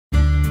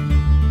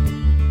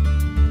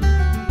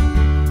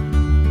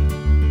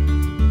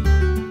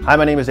Hi,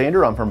 my name is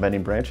Andrew. I'm from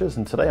Bending Branches,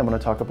 and today I'm going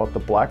to talk about the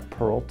Black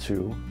Pearl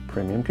 2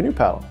 Premium Canoe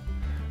Paddle.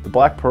 The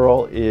Black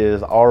Pearl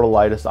is our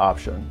lightest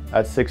option.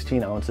 At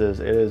 16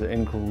 ounces, it is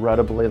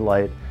incredibly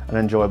light and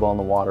enjoyable on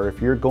the water.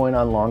 If you're going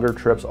on longer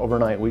trips,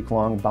 overnight,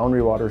 week-long,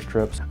 boundary waters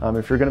trips,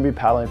 if you're going to be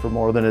paddling for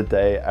more than a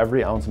day,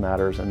 every ounce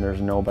matters, and there's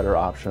no better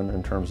option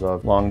in terms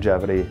of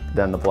longevity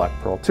than the Black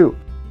Pearl 2.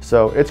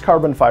 So it's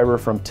carbon fiber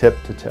from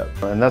tip to tip,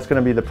 and that's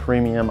going to be the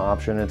premium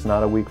option. It's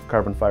not a weak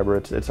carbon fiber,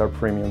 it's our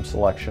premium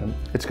selection.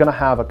 It's going to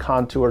have a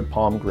contoured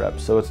palm grip,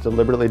 so it's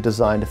deliberately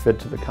designed to fit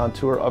to the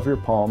contour of your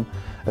palm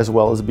as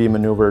well as be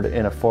maneuvered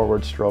in a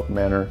forward stroke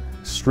manner.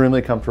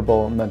 Extremely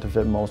comfortable, meant to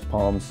fit most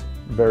palms,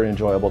 very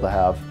enjoyable to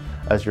have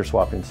as you're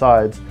swapping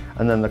sides.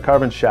 And then the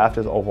carbon shaft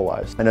is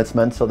ovalized, and it's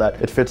meant so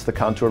that it fits the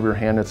contour of your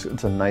hand. It's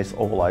a nice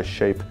ovalized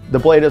shape. The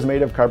blade is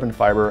made of carbon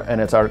fiber, and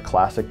it's our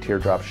classic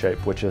teardrop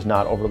shape, which is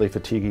not overly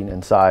fatiguing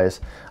in size,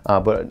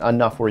 but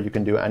enough where you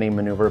can do any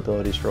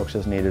maneuverability strokes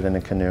as needed in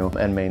a canoe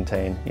and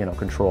maintain,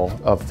 control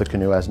of the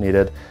canoe as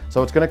needed.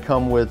 So it's going to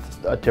come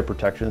with a tip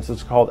protection. So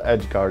it's called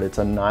Edge Guard. It's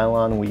a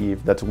nylon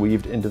weave that's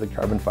weaved into the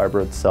carbon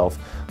fiber itself,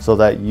 so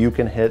that you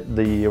can hit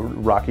the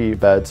rocky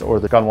beds or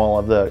the gunwale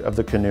of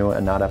the canoe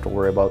and not have to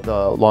worry about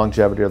the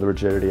longevity or the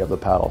rigidity of the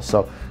paddle.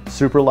 So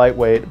super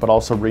lightweight, but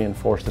also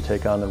reinforced to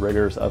take on the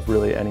rigors of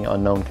really any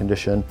unknown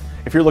condition.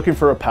 If you're looking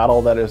for a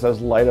paddle that is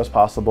as light as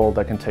possible,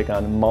 that can take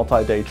on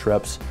multi-day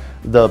trips,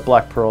 the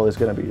Black Pearl is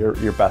going to be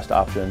your best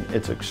option.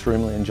 It's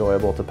extremely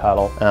enjoyable to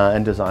paddle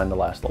and designed to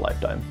last a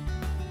lifetime.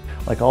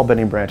 Like all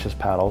Bending Branches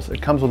paddles,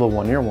 it comes with a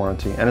 1-year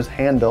warranty and is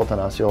hand built in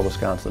Osceola,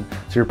 Wisconsin,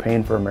 so you're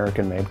paying for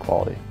American-made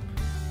quality.